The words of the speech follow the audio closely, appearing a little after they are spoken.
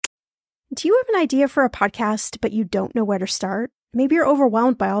Do you have an idea for a podcast, but you don't know where to start? Maybe you're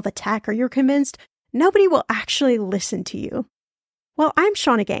overwhelmed by all the tech, or you're convinced nobody will actually listen to you. Well, I'm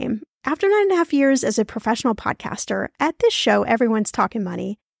Shauna Game. After 9.5 years as a professional podcaster, at this show, everyone's talking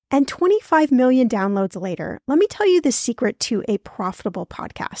money, and 25 million downloads later, let me tell you the secret to a profitable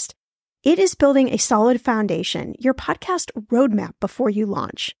podcast. It is building a solid foundation, your podcast roadmap before you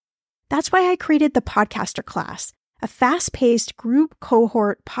launch. That's why I created the Podcaster Class, a fast-paced group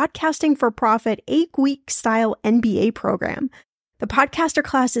cohort podcasting for profit 8-week style MBA program. The Podcaster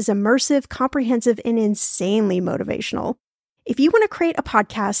Class is immersive, comprehensive, and insanely motivational. If you want to create a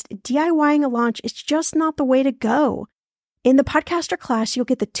podcast, DIYing a launch is just not the way to go. In the Podcaster Class, you'll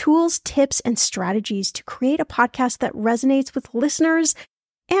get the tools, tips, and strategies to create a podcast that resonates with listeners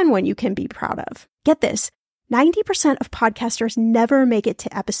and one you can be proud of. Get this, 90% of podcasters never make it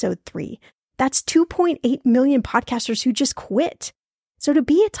to episode 3. That's 2.8 million podcasters who just quit. So to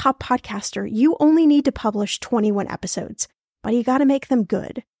be a top podcaster, you only need to publish 21 episodes, but you got to make them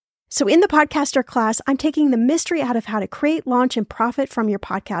good. So in the Podcaster Class, I'm taking the mystery out of how to create, launch, and profit from your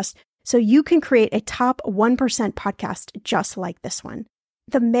podcast so you can create a top 1% podcast just like this one.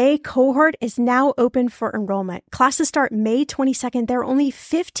 The May cohort is now open for enrollment. Classes start May 22nd. There are only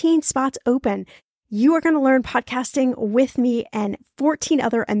 15 spots open. You are going to learn podcasting with me and 14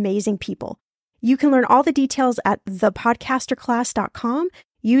 other amazing people. You can learn all the details at thepodcasterclass.com.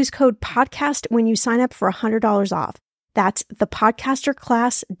 Use code PODCAST when you sign up for $100 off. That's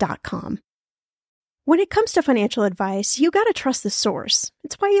thepodcasterclass.com. When it comes to financial advice, you got to trust the source.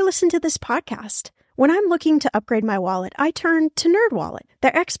 It's why you listen to this podcast. When I'm looking to upgrade my wallet, I turn to NerdWallet.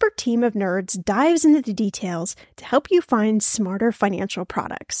 Their expert team of nerds dives into the details to help you find smarter financial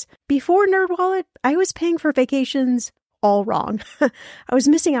products. Before NerdWallet, I was paying for vacations all wrong. I was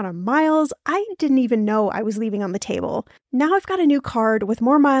missing out on miles I didn't even know I was leaving on the table. Now I've got a new card with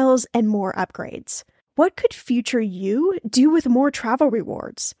more miles and more upgrades. What could future you do with more travel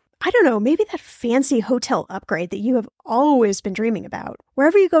rewards? I don't know, maybe that fancy hotel upgrade that you have always been dreaming about.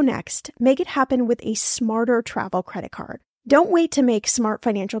 Wherever you go next, make it happen with a smarter travel credit card. Don't wait to make smart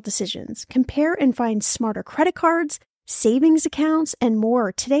financial decisions. Compare and find smarter credit cards, savings accounts, and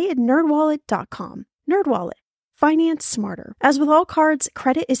more today at nerdwallet.com. NerdWallet. Finance smarter. As with all cards,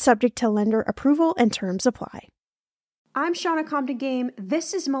 credit is subject to lender approval and terms apply. I'm Shauna Compton Game.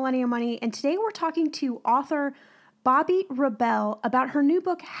 This is Millennial Money, and today we're talking to author Bobbi Rebell about her new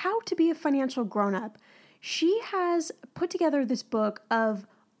book, How to Be a Financial Grownup. She has put together this book of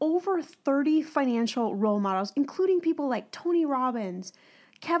over 30 financial role models, including people like Tony Robbins,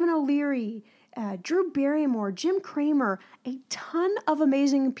 Kevin O'Leary, Drew Barrymore, Jim Cramer, a ton of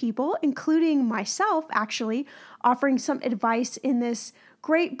amazing people, including myself, actually, offering some advice in this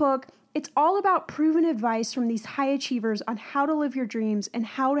great book. It's all about proven advice from these high achievers on how to live your dreams and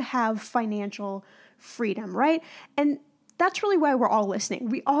how to have financial freedom, right? And that's really why we're all listening.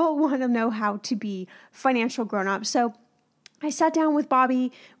 We all want to know how to be financial grown-ups. So I sat down with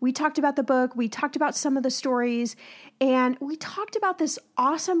Bobbi, we talked about the book, we talked about some of the stories, and we talked about this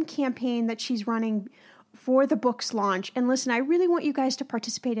awesome campaign that she's running for the book's launch. And listen, I really want you guys to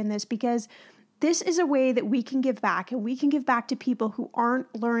participate in this because this is a way that we can give back, and we can give back to people who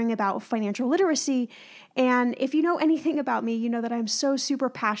aren't learning about financial literacy. And if you know anything about me, you know that I'm so super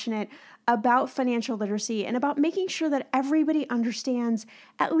passionate about financial literacy and about making sure that everybody understands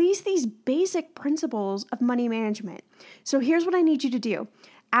at least these basic principles of money management. So here's what I need you to do.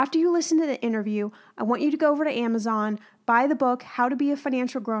 After you listen to the interview, I want you to go over to Amazon, buy the book, How to Be a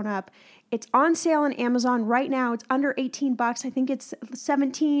Financial Grown-Up. It's on sale on Amazon right now. It's under $18. I think it's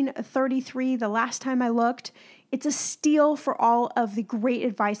 $17.33 the last time I looked. It's a steal for all of the great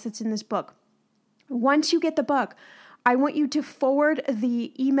advice that's in this book. Once you get the book, I want you to forward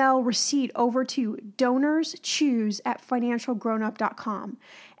the email receipt over to donorschoose@financialgrownup.com.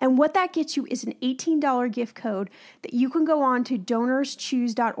 And what that gets you is an $18 gift code that you can go on to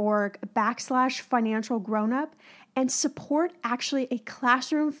donorschoose.org/financialgrownup and support actually a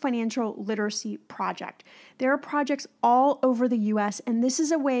classroom financial literacy project. There are projects all over the U.S., and this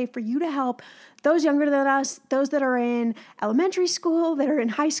is a way for you to help those younger than us, those that are in elementary school, that are in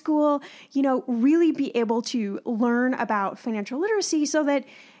high school, really be able to learn about financial literacy so that,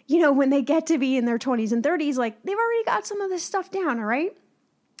 when they get to be in their 20s and 30s, they've already got some of this stuff down, all right?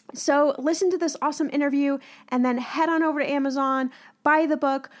 So listen to this awesome interview and then head on over to Amazon, buy the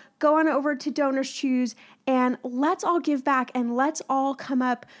book, go on over to Donors Choose, and let's all give back and let's all come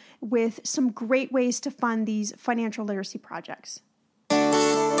up with some great ways to fund these financial literacy projects.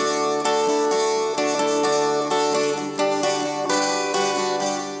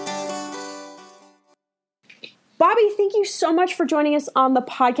 Bobbi, thank you so much for joining us on the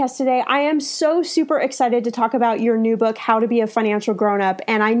podcast today. I am so super excited to talk about your new book, How to Be a Financial Grownup.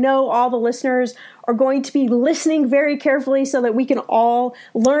 And I know all the listeners are going to be listening very carefully so that we can all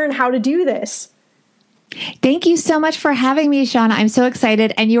learn how to do this. Thank you so much for having me, Shauna. I'm so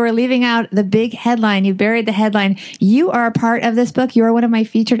excited. And you are leaving out the big headline. You buried the headline. You are a part of this book. You are one of my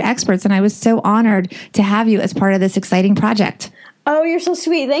featured experts. And I was so honored to have you as part of this exciting project. Oh, you're so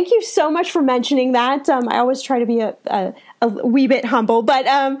sweet. Thank you so much for mentioning that. I always try to be a wee bit humble, but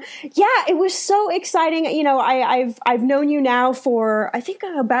yeah, it was so exciting. You know, I've known you now for I think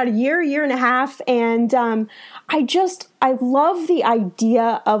about a year and a half, and I love the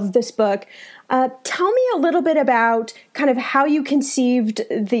idea of this book. Tell me a little bit about kind of how you conceived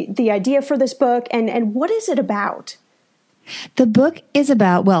the idea for this book, and what is it about? The book is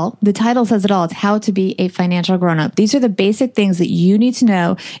about, well, the title says it all. It's How to Be a Financial Grownup. These are the basic things that you need to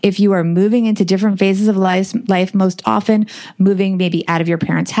know if you are moving into different phases of life, most often moving maybe out of your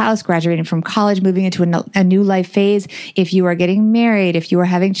parents' house, graduating from college, moving into a new life phase. If you are getting married, if you are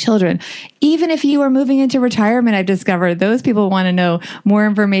having children, even if you are moving into retirement, I've discovered those people want to know more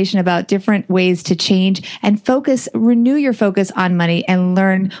information about different ways to change and renew your focus on money and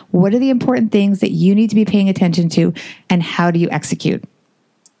learn what are the important things that you need to be paying attention to and how do you execute?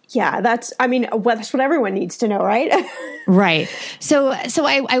 Yeah, that's what everyone needs to know, right? Right. So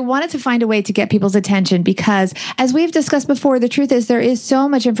I wanted to find a way to get people's attention because as we've discussed before, the truth is there is so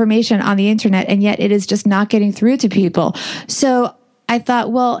much information on the internet and yet it is just not getting through to people. So I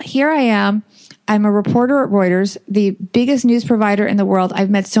thought, well, here I am. I'm a reporter at Reuters, the biggest news provider in the world. I've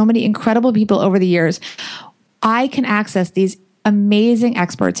met so many incredible people over the years. I can access these amazing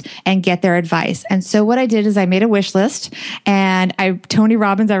experts and get their advice. And so what I did is I made a wish list and Tony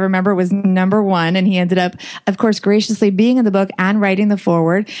Robbins, I remember, was number one. And he ended up, of course, graciously being in the book and writing the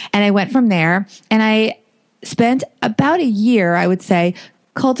foreword. And I went from there and I spent about a year, I would say,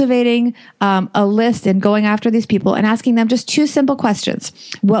 cultivating a list and going after these people and asking them just two simple questions.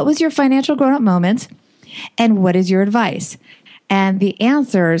 What was your financial grown-up moment? And what is your advice? And the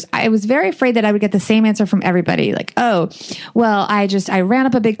answers, I was very afraid that I would get the same answer from everybody. Like, oh, well, I ran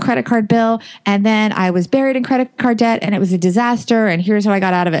up a big credit card bill and then I was buried in credit card debt and it was a disaster and here's how I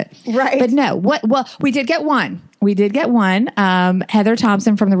got out of it. Right. But no, well, we did get one. Heather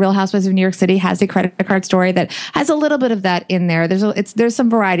Thompson from the Real Housewives of New York City has a credit card story that has a little bit of that in there. There's some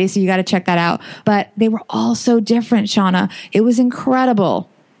variety, so you got to check that out. But they were all so different, Shauna. It was incredible.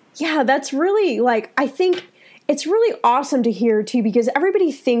 Yeah, that's really I think it's really awesome to hear too, because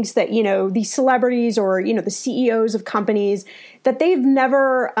everybody thinks that, these celebrities or, the CEOs of companies, that they've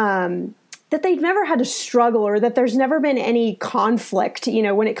never had to struggle or that there's never been any conflict,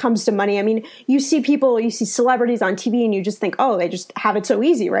 when it comes to money. I mean, you see celebrities on TV and you just think, oh, they just have it so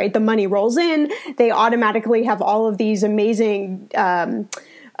easy, right? The money rolls in. They automatically have all of these amazing,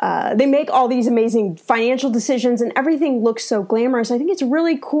 they make all these amazing financial decisions and everything looks so glamorous. I think it's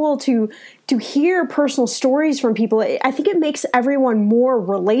really cool to hear personal stories from people. I think it makes everyone more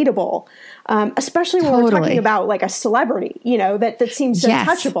relatable, especially when we're talking about like a celebrity, that seems so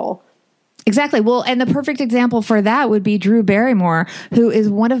touchable. Exactly. Well, and the perfect example for that would be Drew Barrymore, who is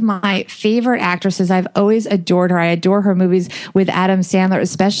one of my favorite actresses. I've always adored her. I adore her movies with Adam Sandler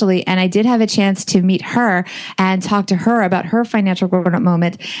especially. And I did have a chance to meet her and talk to her about her financial grown-up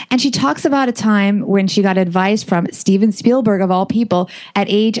moment. And she talks about a time when she got advice from Steven Spielberg, of all people, at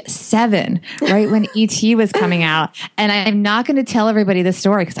age 7, right when E.T. was coming out. And I'm not going to tell everybody the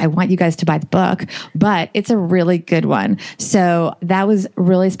story because I want you guys to buy the book, but it's a really good one. So that was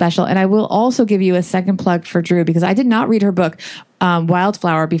really special. And I will also give you a second plug for Drew because I did not read her book,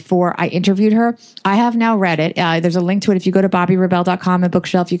 Wildflower, before I interviewed her. I have now read it. There's a link to it. If you go to BobbiRebell.com and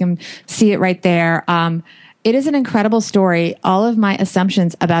bookshelf, you can see it right there. It is an incredible story. All of my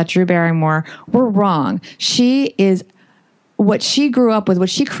assumptions about Drew Barrymore were wrong. She is what she grew up with,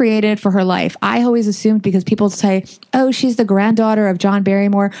 what she created for her life. I always assumed, because people say, oh, she's the granddaughter of John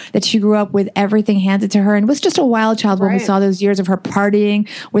Barrymore, that she grew up with everything handed to her and was just a wild child. Right. When we saw those years of her partying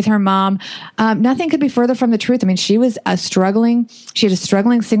with her mom. Nothing could be further from the truth. I mean, she had a struggling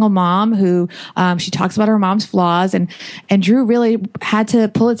single mom who, she talks about her mom's flaws, and Drew really had to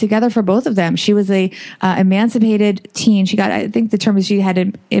pull it together for both of them. She was a emancipated teen. She got, I think the term is, she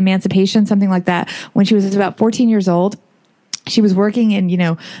had emancipation, something like that, when she was about 14 years old. She was working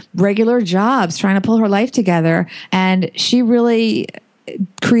in, regular jobs, trying to pull her life together. And she really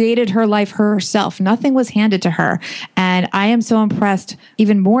created her life herself. Nothing was handed to her. And I am so impressed,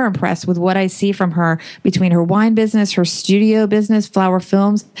 even more impressed with what I see from her between her wine business, her studio business, Flower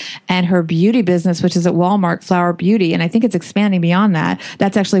Films, and her beauty business, which is at Walmart, Flower Beauty. And I think it's expanding beyond that.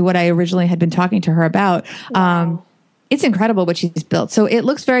 That's actually what I originally had been talking to her about. Wow. It's incredible what she's built. So it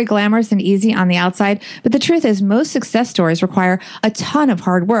looks very glamorous and easy on the outside. But the truth is most success stories require a ton of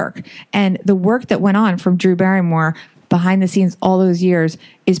hard work. And the work that went on from Drew Barrymore behind the scenes all those years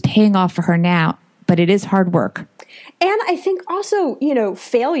is paying off for her now. But it is hard work. And I think also,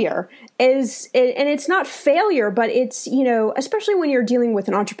 failure is, and it's not failure, but it's, especially when you're dealing with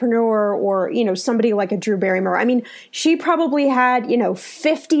an entrepreneur or, somebody like a Drew Barrymore. I mean, she probably had,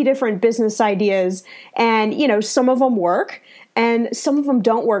 50 different business ideas and, some of them work and some of them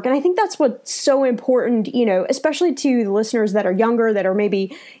don't work. And I think that's what's so important, especially to the listeners that are younger, that are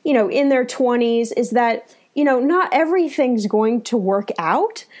maybe, in their 20s, is that, not everything's going to work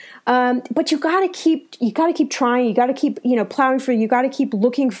out. But you gotta keep trying. You gotta keep, plowing for. You gotta keep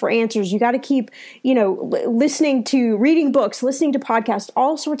looking for answers. You gotta keep, reading books, listening to podcasts,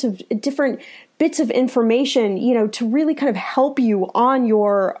 all sorts of different bits of information, to really kind of help you on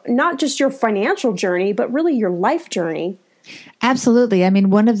your, not just your financial journey, but really your life journey. Absolutely. I mean,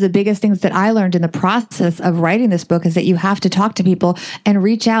 one of the biggest things that I learned in the process of writing this book is that you have to talk to people and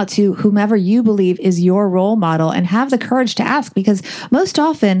reach out to whomever you believe is your role model and have the courage to ask, because most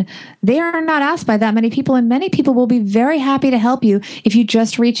often they are not asked by that many people, and many people will be very happy to help you if you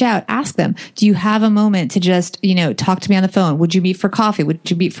just reach out. Ask them, do you have a moment to just, talk to me on the phone? Would you meet for coffee? Would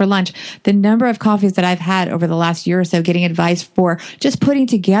you meet for lunch? The number of coffees that I've had over the last year or so getting advice for just putting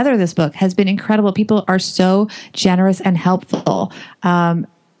together this book has been incredible. People are so generous and helpful. And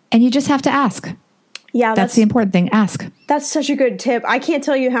you just have to ask. Yeah, that's the important thing. Ask. That's such a good tip. I can't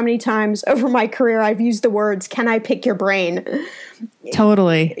tell you how many times over my career I've used the words, "Can I pick your brain?"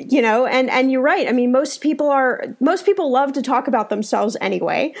 Totally. And you're right. I mean, most people love to talk about themselves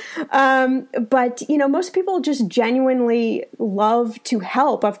anyway. But most people just genuinely love to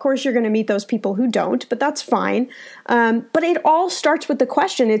help. Of course, you're going to meet those people who don't, but that's fine. But it all starts with the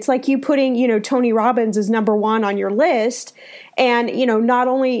question. It's like you putting, Tony Robbins as number one on your list. And, not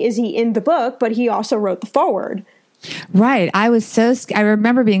only is he in the book, but he also wrote the foreword. Right. I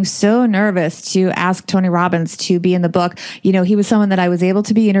remember being so nervous to ask Tony Robbins to be in the book. He was someone that I was able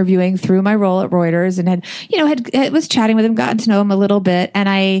to be interviewing through my role at Reuters, and was chatting with him, gotten to know him a little bit. And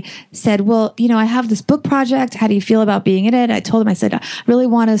I said, well, I have this book project. How do you feel about being in it? I told him, I said, I really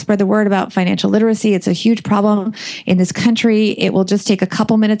want to spread the word about financial literacy. It's a huge problem in this country. It will just take a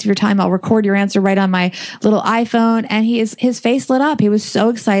couple minutes of your time. I'll record your answer right on my little iPhone. And his face lit up. He was so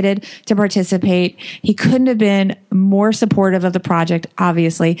excited to participate. He couldn't have been more supportive of the project,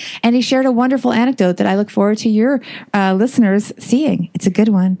 obviously. And he shared a wonderful anecdote that I look forward to your listeners seeing. It's a good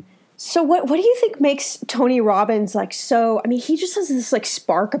one. So what do you think makes Tony Robbins he just has this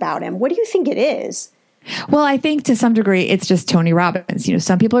spark about him. What do you think it is? Well, I think to some degree, it's just Tony Robbins.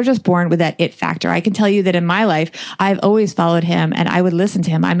 Some people are just born with that it factor. I can tell you that in my life, I've always followed him and I would listen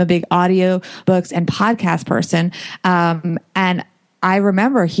to him. I'm a big audio books and podcast person. And I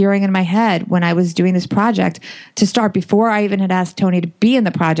remember hearing in my head when I was doing this project to start, before I even had asked Tony to be in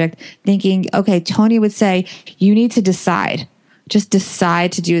the project, thinking, okay, Tony would say, you need to decide. Just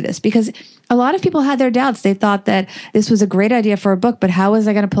decide to do this. Because a lot of people had their doubts. They thought that this was a great idea for a book, but how was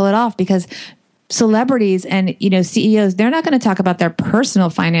I going to pull it off? Because celebrities and, CEOs, they're not going to talk about their personal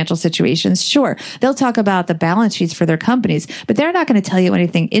financial situations. Sure, they'll talk about the balance sheets for their companies, but they're not going to tell you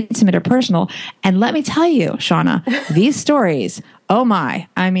anything intimate or personal. And let me tell you, Shauna, these stories, oh my,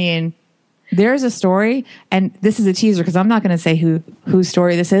 I mean, there's a story, and this is a teaser because I'm not going to say whose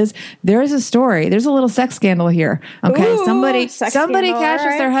story this is. There's a story. There's a little sex scandal here. Okay. Ooh, somebody scandal, catches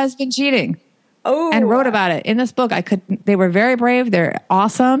right? their husband cheating. Oh. And wrote about it in this book. They were very brave. They're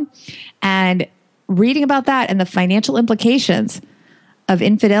awesome. And reading about that and the financial implications of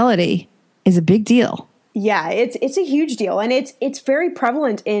infidelity is a big deal. Yeah, it's a huge deal. And it's very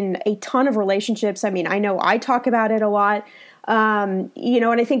prevalent in a ton of relationships. I mean, I know I talk about it a lot. And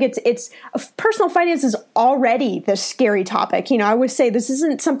I think it's personal finance is already the scary topic. I would say this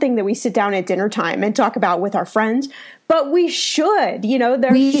isn't something that we sit down at dinner time and talk about with our friends, but we should,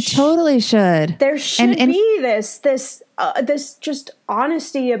 we totally should. There should be this just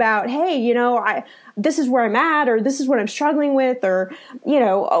honesty about, hey, this is where I'm at, or this is what I'm struggling with, or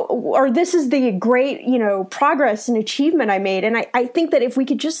this is the great, progress and achievement I made. And I think that if we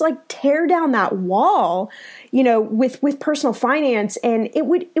could just tear down that wall, with personal finance, and it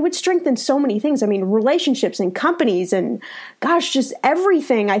would strengthen so many things. I mean, relationships and companies and gosh, just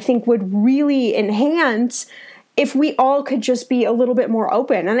everything I think would really enhance if we all could just be a little bit more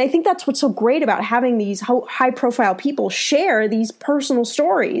open. And I think that's what's so great about having these high profile people share these personal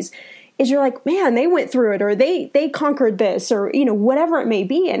stories, is you're like, man, they went through it, or they conquered this, or, whatever it may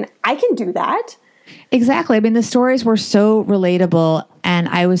be. And I can do that. Exactly. I mean, the stories were so relatable, and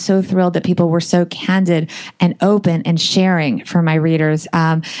I was so thrilled that people were so candid and open and sharing for my readers.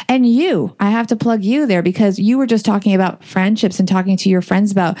 And I have to plug you there, because you were just talking about friendships and talking to your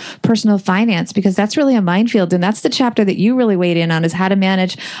friends about personal finance, because that's really a minefield. And that's the chapter that you really weighed in on, is how to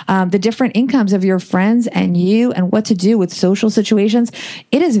manage the different incomes of your friends and you, and what to do with social situations.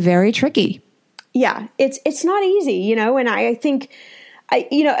 It is very tricky. Yeah, it's not easy, and I think,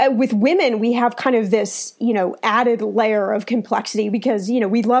 with women, we have kind of this, added layer of complexity, because,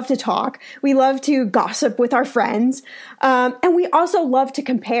 we love to talk, we love to gossip with our friends, and we also love to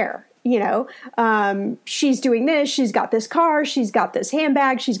compare. She's doing this, she's got this car, she's got this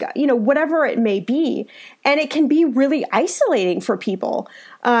handbag, she's got, whatever it may be. And it can be really isolating for people.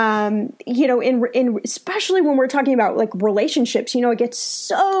 Especially when we're talking about like relationships, it gets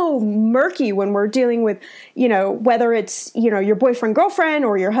so murky when we're dealing with, whether it's, your boyfriend, girlfriend,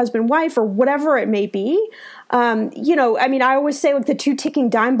 or your husband, wife, or whatever it may be. I always say, like, the two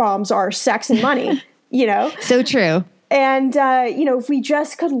ticking dime bombs are sex and money, So true. And, if we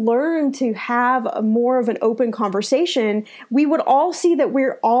just could learn to have more of an open conversation, we would all see that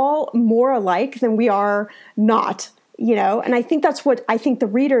we're all more alike than we are not, and I think that's what I think the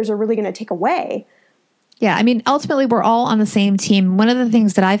readers are really going to take away. Yeah. I mean, ultimately, we're all on the same team. One of the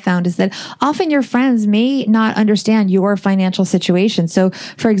things that I found is that often your friends may not understand your financial situation. So,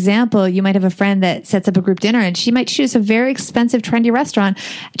 for example, you might have a friend that sets up a group dinner, and she might choose a very expensive, trendy restaurant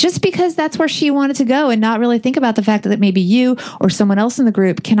just because that's where she wanted to go, and not really think about the fact that maybe you or someone else in the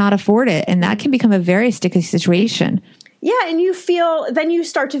group cannot afford it. And that can become a very sticky situation. Yeah. And then you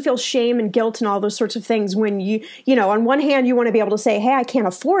start to feel shame and guilt and all those sorts of things when on one hand, you want to be able to say, hey, I can't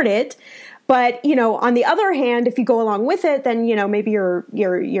afford it. But, on the other hand, if you go along with it, then, maybe you're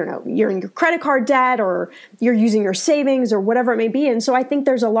in your credit card debt, or you're using your savings, or whatever it may be. And so I think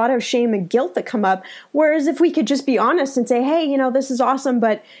there's a lot of shame and guilt that come up. Whereas if we could just be honest and say, hey, this is awesome,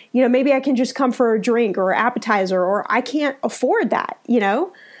 but, maybe I can just come for a drink or appetizer, or I can't afford that,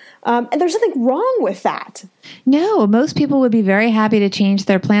 and there's nothing wrong with that. No, most people would be very happy to change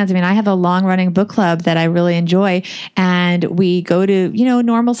their plans. I mean, I have a long-running book club that I really enjoy, and we go to,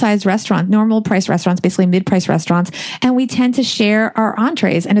 normal-sized restaurants, normal-price restaurants, basically mid-price restaurants, and we tend to share our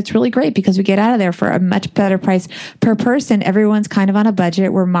entrees, and it's really great because we get out of there for a much better price per person. Everyone's kind of on a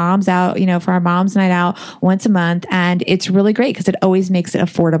budget. We're moms out, for our mom's night out once a month, and it's really great because it always makes it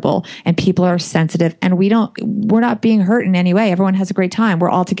affordable, and people are sensitive, and we're not being hurt in any way. Everyone has a great time.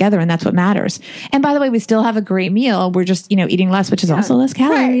 We're all together, and that's what matters. And by the way, we still have a great meal. We're just, eating less, which is also less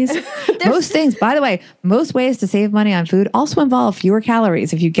calories. Right. Most things, by the way, most ways to save money on food also involve fewer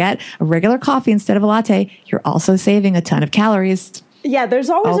calories. If you get a regular coffee instead of a latte, you're also saving a ton of calories. Yeah, there's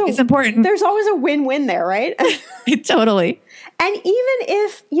always important. There's always a win-win there, right? Totally. And even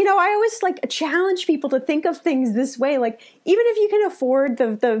if, I always challenge people to think of things this way. Like, even if you can afford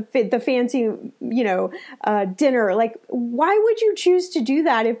the fancy, dinner, why would you choose to do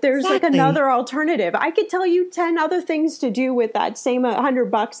that if there's another alternative? I could tell you 10 other things to do with that same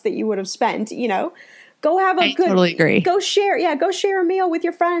 $100 that you would have spent, Go have a good, totally agree. Go share a meal with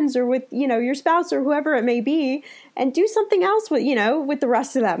your friends, or with, your spouse, or whoever it may be, and do something else with, with the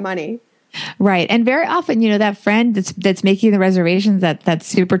rest of that money. Right. And very often, that friend that's making the reservations at that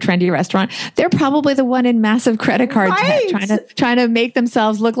super trendy restaurant, they're probably the one in massive credit card debt, trying to make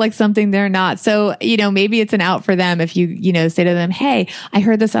themselves look like something they're not. So, maybe it's an out for them if you say to them, hey, I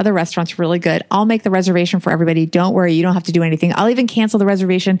heard this other restaurant's really good. I'll make the reservation for everybody. Don't worry. You don't have to do anything. I'll even cancel the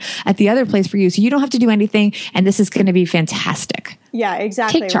reservation at the other place for you. So you don't have to do anything. And this is going to be fantastic. Yeah,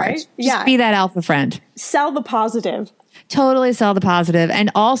 exactly. Take charge. Right? Just be that alpha friend. Sell the positive. Totally sell the positive.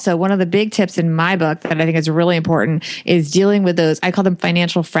 And also, one of the big tips in my book that I think is really important is dealing with those, I call them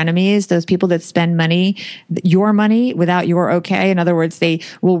financial frenemies, those people that spend your money without your okay. In other words, they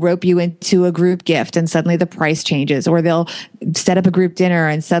will rope you into a group gift and suddenly the price changes, or they'll set up a group dinner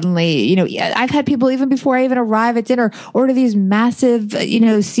and suddenly, I've had people, even before I even arrive at dinner, order these massive,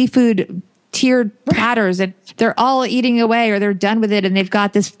 seafood tiered platters, and they're all eating away, or they're done with it, and they've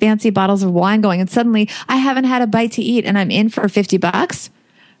got this fancy bottles of wine going, and suddenly I haven't had a bite to eat and I'm in for $50.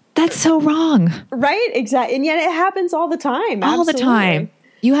 That's so wrong. Right. Exactly. And yet it happens all the time. All the time.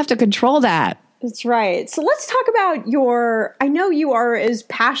 You have to control that. That's right. So let's talk about I know you are as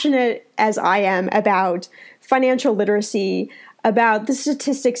passionate as I am about financial literacy. about the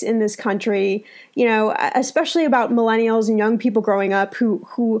statistics in this country, especially about millennials and young people growing up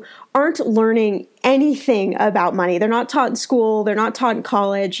who aren't learning anything about money. They're not taught in school. They're not taught in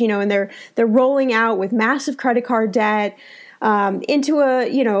college, and they're rolling out with massive credit card debt, into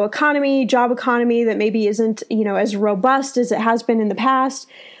a, job economy that maybe isn't, as robust as it has been in the past.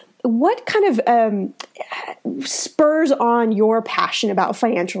 What kind of spurs on your passion about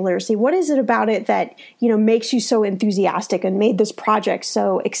financial literacy? What is it about it that, makes you so enthusiastic and made this project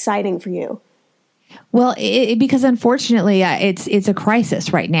so exciting for you? Well, because unfortunately, it's a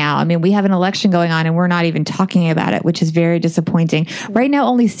crisis right now. I mean, we have an election going on and we're not even talking about it, which is very disappointing. Right now,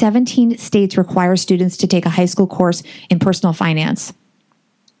 only 17 states require students to take a high school course in personal finance.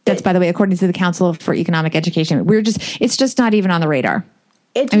 That's, by the way, according to the Council for Economic Education. It's just not even on the radar.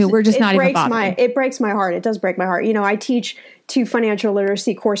 We're just not even bothering. It breaks my heart. It does break my heart. I teach 2 financial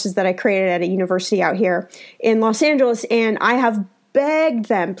literacy courses that I created at a university out here in Los Angeles, and I have begged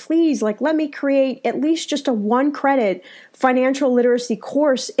them, please, let me create at least just a 1 credit financial literacy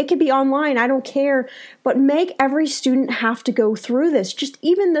course. It could be online. I don't care, but make every student have to go through this. Just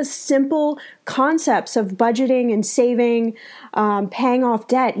even the simple concepts of budgeting and saving, paying off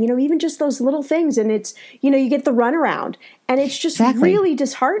debt, even just those little things. And it's, you get the runaround, and it's just really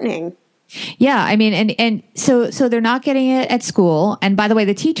disheartening. Yeah. And so they're not getting it at school. And by the way,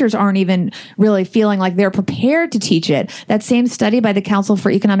 the teachers aren't even really feeling like they're prepared to teach it. That same study by the Council for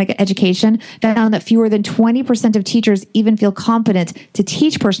Economic Education found that fewer than 20% of teachers even feel competent to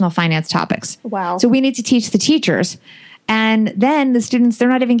teach personal finance topics. Wow. So we need to teach the teachers. And then the students, they're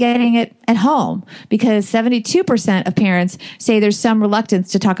not even getting it at home because 72% of parents say there's some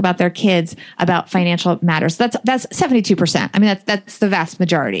reluctance to talk about their kids about financial matters. That's 72%. That's the vast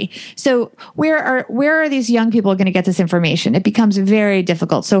majority. So where are these young people going to get this information? It becomes very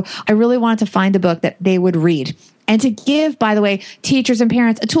difficult. So I really wanted to find a book that they would read. And to give, by the way, teachers and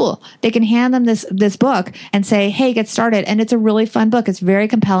parents a tool. They can hand them this book and say, hey, get started. And it's a really fun book. It's very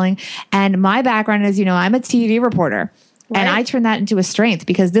compelling. And my background is, I'm a TV reporter. Right. And I turn that into a strength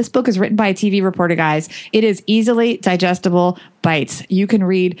because this book is written by a TV reporter, guys. It is easily digestible bites. You can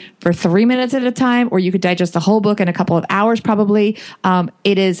read for 3 minutes at a time, or you could digest the whole book in a couple of hours, probably.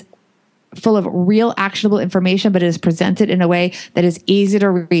 It is full of real actionable information, but it is presented in a way that is easy to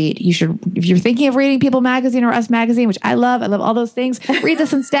read. You should, if you're thinking of reading People Magazine or Us Magazine, which I love all those things, read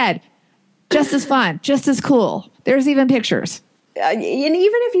this instead. Just as fun, just as cool. There's even pictures. And even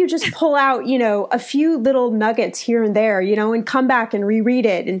if you just pull out, a few little nuggets here and there, and come back and reread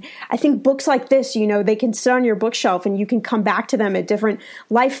it. And I think books like this, they can sit on your bookshelf and you can come back to them at different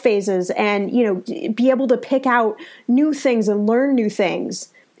life phases and, be able to pick out new things and learn new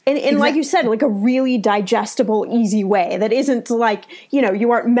things. And exactly. Like you said, like a really digestible, easy way that isn't like,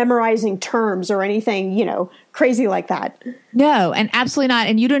 you aren't memorizing terms or anything, crazy like that. No, and absolutely not.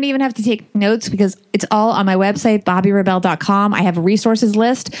 And you don't even have to take notes because it's all on my website, BobbiRebell.com. I have a resources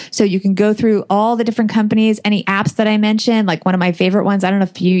list. So you can go through all the different companies, any apps that I mentioned, like one of my favorite ones. I don't know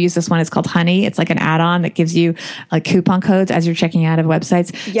if you use this one. It's called Honey. It's like an add-on that gives you like coupon codes as you're checking out of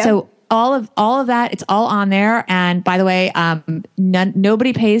websites. Yep. So all of that, it's all on there. And by the way,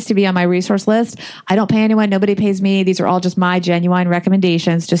 nobody pays to be on my resource list. I don't pay anyone. Nobody pays me. These are all just my genuine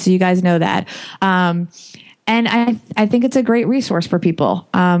recommendations, just so you guys know that. And I think it's a great resource for people.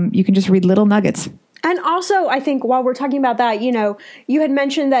 You can just read little nuggets. And also, I think while we're talking about that, you had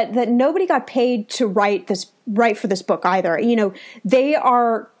mentioned that nobody got paid to write for this book either. They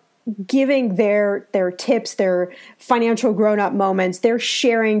are giving their tips, their financial grown-up moments. They're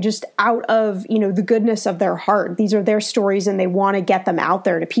sharing just out of, the goodness of their heart. These are their stories and they want to get them out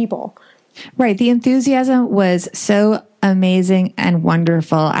there to people. Right. The enthusiasm was so amazing and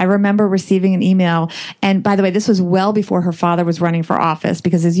wonderful. I remember receiving an email. And by the way, this was well before her father was running for office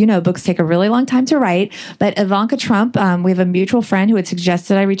because, as you know, books take a really long time to write. But Ivanka Trump, we have a mutual friend who had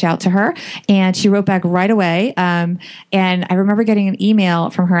suggested I reach out to her, and she wrote back right away. And I remember getting an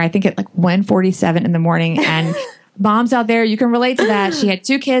email from her, I think at like 1:47 in the morning. And moms out there, you can relate to that. She had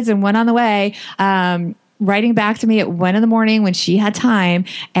 2 kids and one on the way. Writing back to me at 1 a.m. when she had time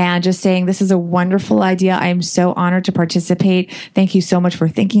and just saying, this is a wonderful idea. I am so honored to participate. Thank you so much for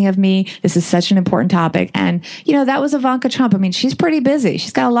thinking of me. This is such an important topic. And, that was Ivanka Trump. I mean, she's pretty busy.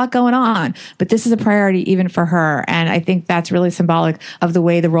 She's got a lot going on, but this is a priority even for her. And I think that's really symbolic of the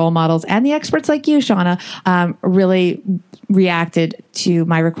way the role models and the experts like you, Shauna, really reacted to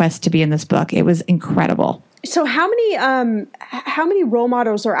my request to be in this book. It was incredible. So how many role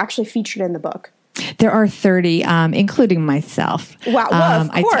models are actually featured in the book? There are 30, including myself. Wow. Well,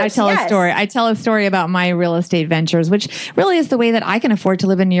 of course, I tell a story. I tell a story about my real estate ventures, which really is the way that I can afford to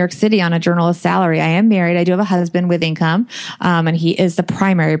live in New York City on a journalist salary. I am married. I do have a husband with income, and he is the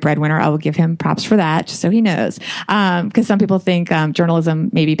primary breadwinner. I will give him props for that, just so he knows. Because some people think journalism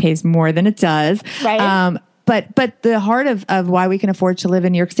maybe pays more than it does. Right. But the heart of why we can afford to live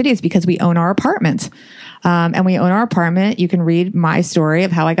in New York City is because we own our apartment. And we own our apartment. You can read my story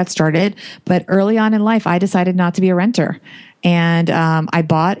of how I got started. But early on in life, I decided not to be a renter. And I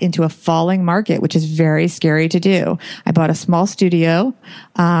bought into a falling market, which is very scary to do. I bought a small studio.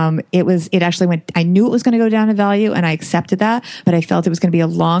 It actually went, I knew it was going to go down in value and I accepted that, but I felt it was going to be a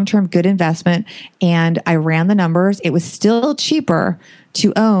long-term good investment. And I ran the numbers. It was still cheaper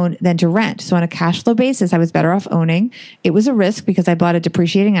to own than to rent. So on a cash flow basis, I was better off owning. It was a risk because I bought a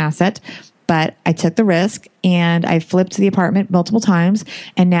depreciating asset, but I took the risk and I flipped the apartment multiple times.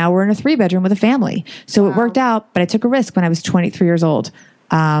 And now we're in a 3-bedroom with a family. So It worked out, but I took a risk when I was 23 years old.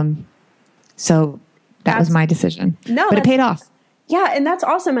 So that was my decision, but it paid off. Yeah. And that's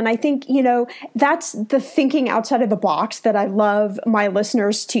awesome. And I think, that's the thinking outside of the box that I love my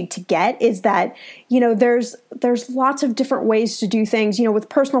listeners to get, is that, there's lots of different ways to do things. With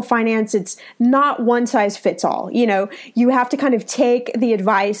personal finance, it's not one size fits all. You have to kind of take the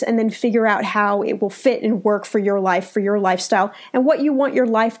advice and then figure out how it will fit and work for your life, for your lifestyle, and what you want your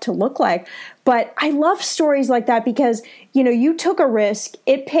life to look like. But I love stories like that because, you took a risk,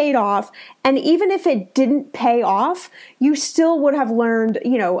 it paid off. And even if it didn't pay off, you still would have learned,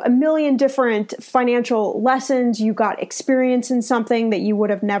 a million different financial lessons. You got experience in something that you would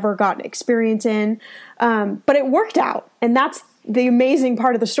have never gotten experience in. But it worked out. And that's the amazing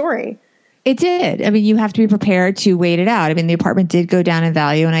part of the story. It did. I mean, you have to be prepared to wait it out. I mean, the apartment did go down in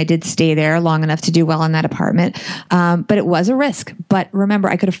value and I did stay there long enough to do well in that apartment. But it was a risk. But remember,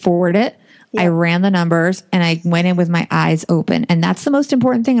 I could afford it. Yeah. I ran the numbers and I went in with my eyes open. And that's the most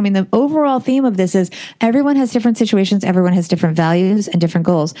important thing. I mean, the overall theme of this is everyone has different situations. Everyone has different values and different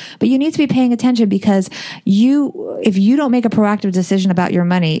goals, but you need to be paying attention because if you don't make a proactive decision about your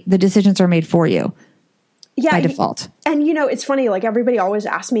money, the decisions are made for you. Yeah, by default. And, it's funny, like everybody always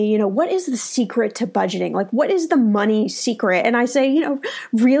asks me, what is the secret to budgeting? Like, what is the money secret? And I say,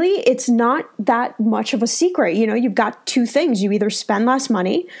 really, it's not that much of a secret. You've got two things. You either spend less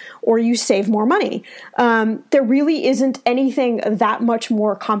money or you save more money. There really isn't anything that much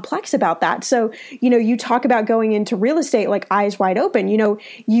more complex about that. So, you talk about going into real estate like eyes wide open.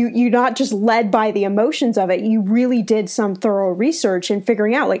 You're not just led by the emotions of it. You really did some thorough research and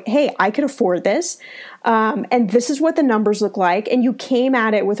figuring out like, hey, I could afford this. And this is what the numbers look like. And you came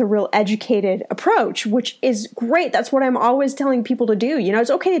at it with a real educated approach, which is great. That's what I'm always telling people to do. It's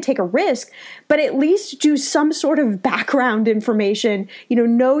okay to take a risk, but at least do some sort of background information,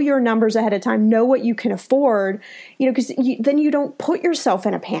 know your numbers ahead of time, know what you can afford, because then you don't put yourself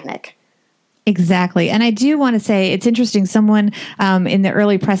in a panic. Exactly. And I do want to say it's interesting. Someone in the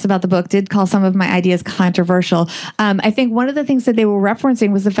early press about the book did call some of my ideas controversial. I think one of the things that they were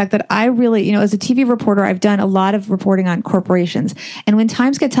referencing was the fact that I really, as a TV reporter, I've done a lot of reporting on corporations. And when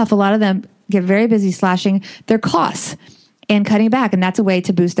times get tough, a lot of them get very busy slashing their costs and cutting back. And that's a way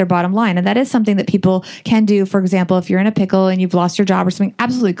to boost their bottom line. And that is something that people can do. For example, if you're in a pickle and you've lost your job or something,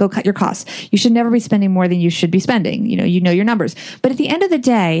 absolutely go cut your costs. You should never be spending more than you should be spending. You know your numbers. But at the end of the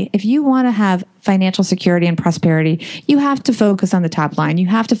day, if you want to have financial security and prosperity, you have to focus on the top line. You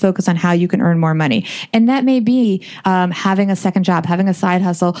have to focus on how you can earn more money. And that may be having a second job, having a side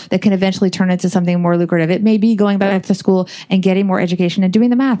hustle that can eventually turn into something more lucrative. It may be going back to school and getting more education and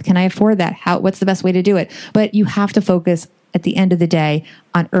doing the math. Can I afford that? What's the best way to do it? But you have to focus at the end of the day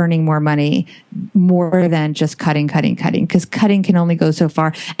on earning more money more than just cutting, because cutting can only go so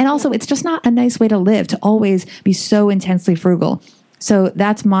far. And also, it's just not a nice way to live, to always be so intensely frugal. So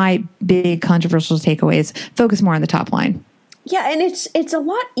that's my big controversial takeaways. Focus more on the top line. Yeah, and it's a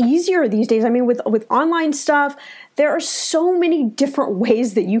lot easier these days. I mean, with online stuff, there are so many different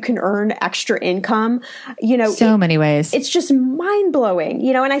ways that you can earn extra income. So many ways. It's just mind blowing.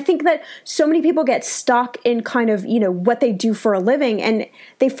 And I think that so many people get stuck in kind of what they do for a living, and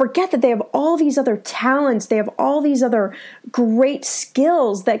they forget that they have all these other talents. They have all these other great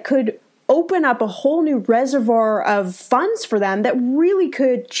skills that could open up a whole new reservoir of funds for them that really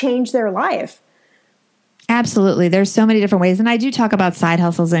could change their life. Absolutely. There's so many different ways. And I do talk about side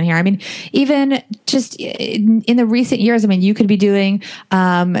hustles in here. I mean, even just in the recent years, you could be doing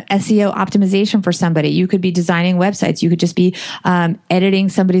SEO optimization for somebody. You could be designing websites. You could just be editing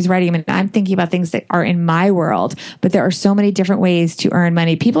somebody's writing. I'm thinking about things that are in my world, but there are so many different ways to earn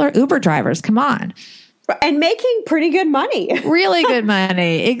money. People are Uber drivers. Come on. And making pretty good money. Really good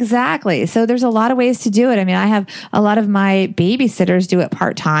money. Exactly. So there's a lot of ways to do it. I mean, I have a lot of my babysitters do it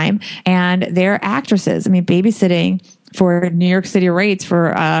part-time, and they're actresses. I mean, babysitting for New York City rates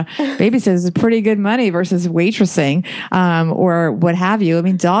for babysitters is pretty good money versus waitressing or what have you. I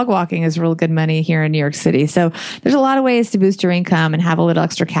mean, dog walking is real good money here in New York City. So there's a lot of ways to boost your income and have a little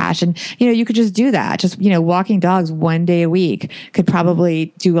extra cash. And, you could just do that. Just, walking dogs one day a week could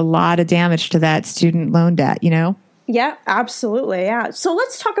probably do a lot of damage to that student loan debt, Yeah, absolutely. Yeah. So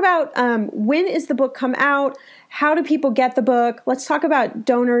let's talk about when is the book come out? How do people get the book? Let's talk about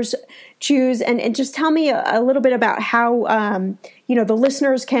Donors Choose and just tell me a little bit about how, the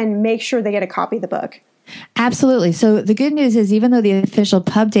listeners can make sure they get a copy of the book. Absolutely. So the good news is even though the official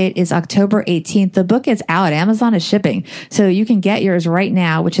pub date is October 18th, the book is out. Amazon is shipping. So you can get yours right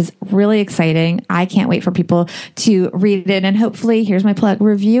now, which is really exciting. I can't wait for people to read it and hopefully, here's my plug,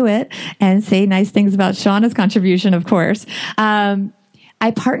 review it and say nice things about Shauna's contribution, of course. I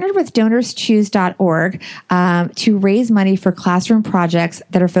partnered with DonorsChoose.org to raise money for classroom projects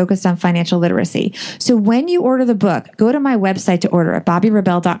that are focused on financial literacy. So when you order the book, go to my website to order at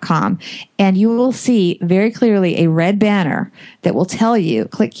BobbiRebell.com, and you will see very clearly a red banner that will tell you,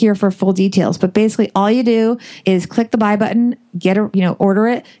 click here for full details. But basically, all you do is click the buy button, order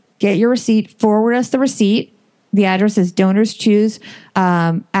it, get your receipt, forward us the receipt. The address is DonorsChoose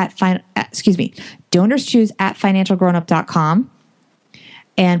DonorsChoose at financialgrownup.com.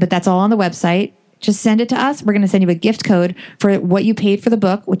 But that's all on the website. Just send it to us. We're going to send you a gift code for what you paid for the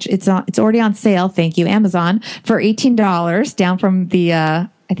book, which it's already on sale. Thank you, Amazon, for $18, down from the, I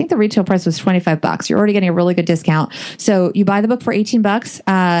think the retail price was $25. You're already getting a really good discount. So you buy the book for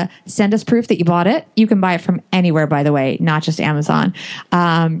 $18. Send us proof that you bought it. You can buy it from anywhere, by the way, not just Amazon.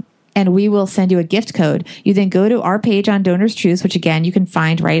 And we will send you a gift code. You then go to our page on Donors Choose, which again, you can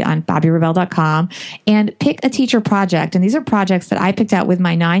find right on BobbiRebell.com, and pick a teacher project. And these are projects that I picked out with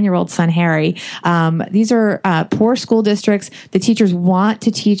my 9-year-old son, Harry. These are poor school districts. The teachers want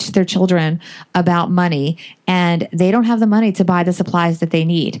to teach their children about money, and they don't have the money to buy the supplies that they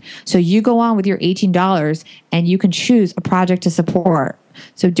need. So you go on with your $18 and you can choose a project to support.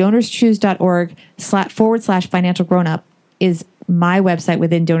 So DonorsChoose.org/financial grownup is my website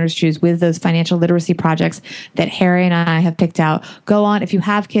within Donors Choose with those financial literacy projects that Harry and I have picked out. Go on. If you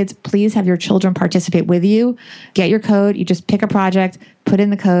have kids, please have your children participate with you. Get your code. You just pick a project, put in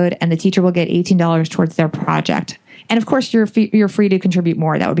the code, and the teacher will get $18 towards their project. And of course, you're free to contribute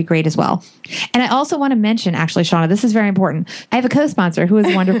more. That would be great as well. And I also want to mention, actually, Shauna, this is very important. I have a co-sponsor who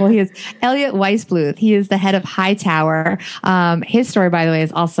is wonderful. He is Elliot Weisbluth. He is the head of Hightower. His story, by the way,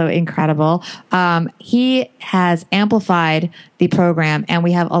 is also incredible. He has amplified the program, and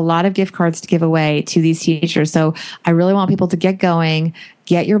we have a lot of gift cards to give away to these teachers. So I really want people to get going,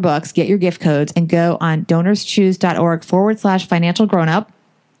 get your books, get your gift codes, and go on DonorsChoose.org/financial grownup.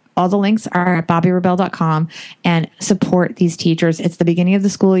 All the links are at BobbiRebell.com, and support these teachers. It's the beginning of the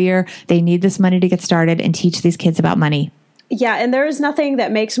school year. They need this money to get started and teach these kids about money. Yeah, and there is nothing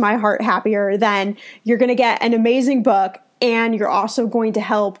that makes my heart happier than you're going to get an amazing book, and you're also going to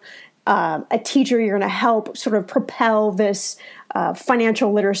help a teacher. You're going to help sort of propel this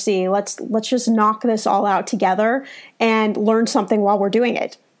financial literacy. Let's just knock this all out together and learn something while we're doing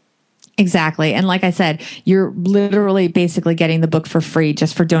it. Exactly. And like I said, you're literally basically getting the book for free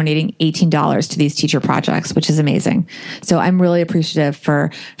just for donating $18 to these teacher projects, which is amazing. So I'm really appreciative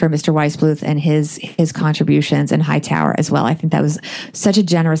for Mr. Weisbluth and his contributions, and Hightower as well. I think that was such a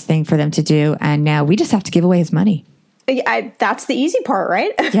generous thing for them to do. And now we just have to give away his money. That's the easy part,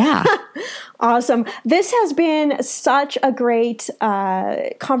 right? Yeah. Awesome. This has been such a great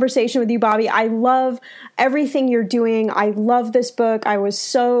conversation with you, Bobbi. I love everything you're doing. I love this book. I was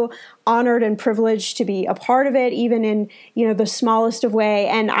so honored and privileged to be a part of it, even in, the smallest of way.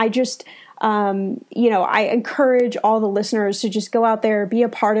 And I just, I encourage all the listeners to just go out there, be a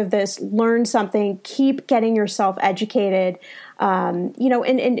part of this, learn something, keep getting yourself educated, and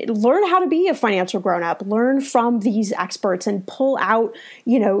learn how to be a financial grown-up, learn from these experts and pull out,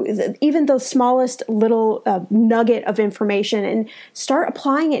 even the smallest little nugget of information and start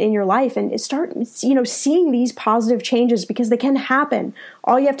applying it in your life and start, seeing these positive changes, because they can happen.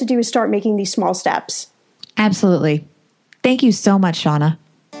 All you have to do is start making these small steps. Absolutely. Thank you so much, Shauna.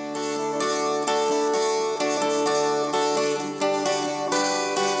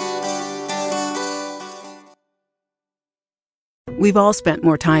 We've all spent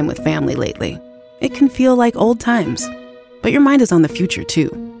more time with family lately. It can feel like old times, but your mind is on the future too,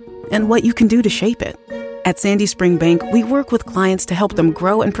 and what you can do to shape it. At Sandy Spring Bank, we work with clients to help them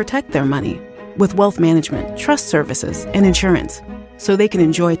grow and protect their money with wealth management, trust services, and insurance. so they can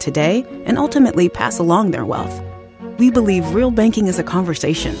enjoy today and ultimately pass along their wealth. We believe real banking is a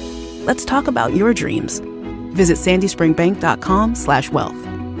conversation. Let's talk about your dreams. Visit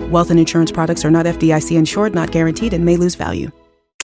sandyspringbank.com/wealth. Wealth and insurance products are not FDIC insured, not guaranteed, and may lose value.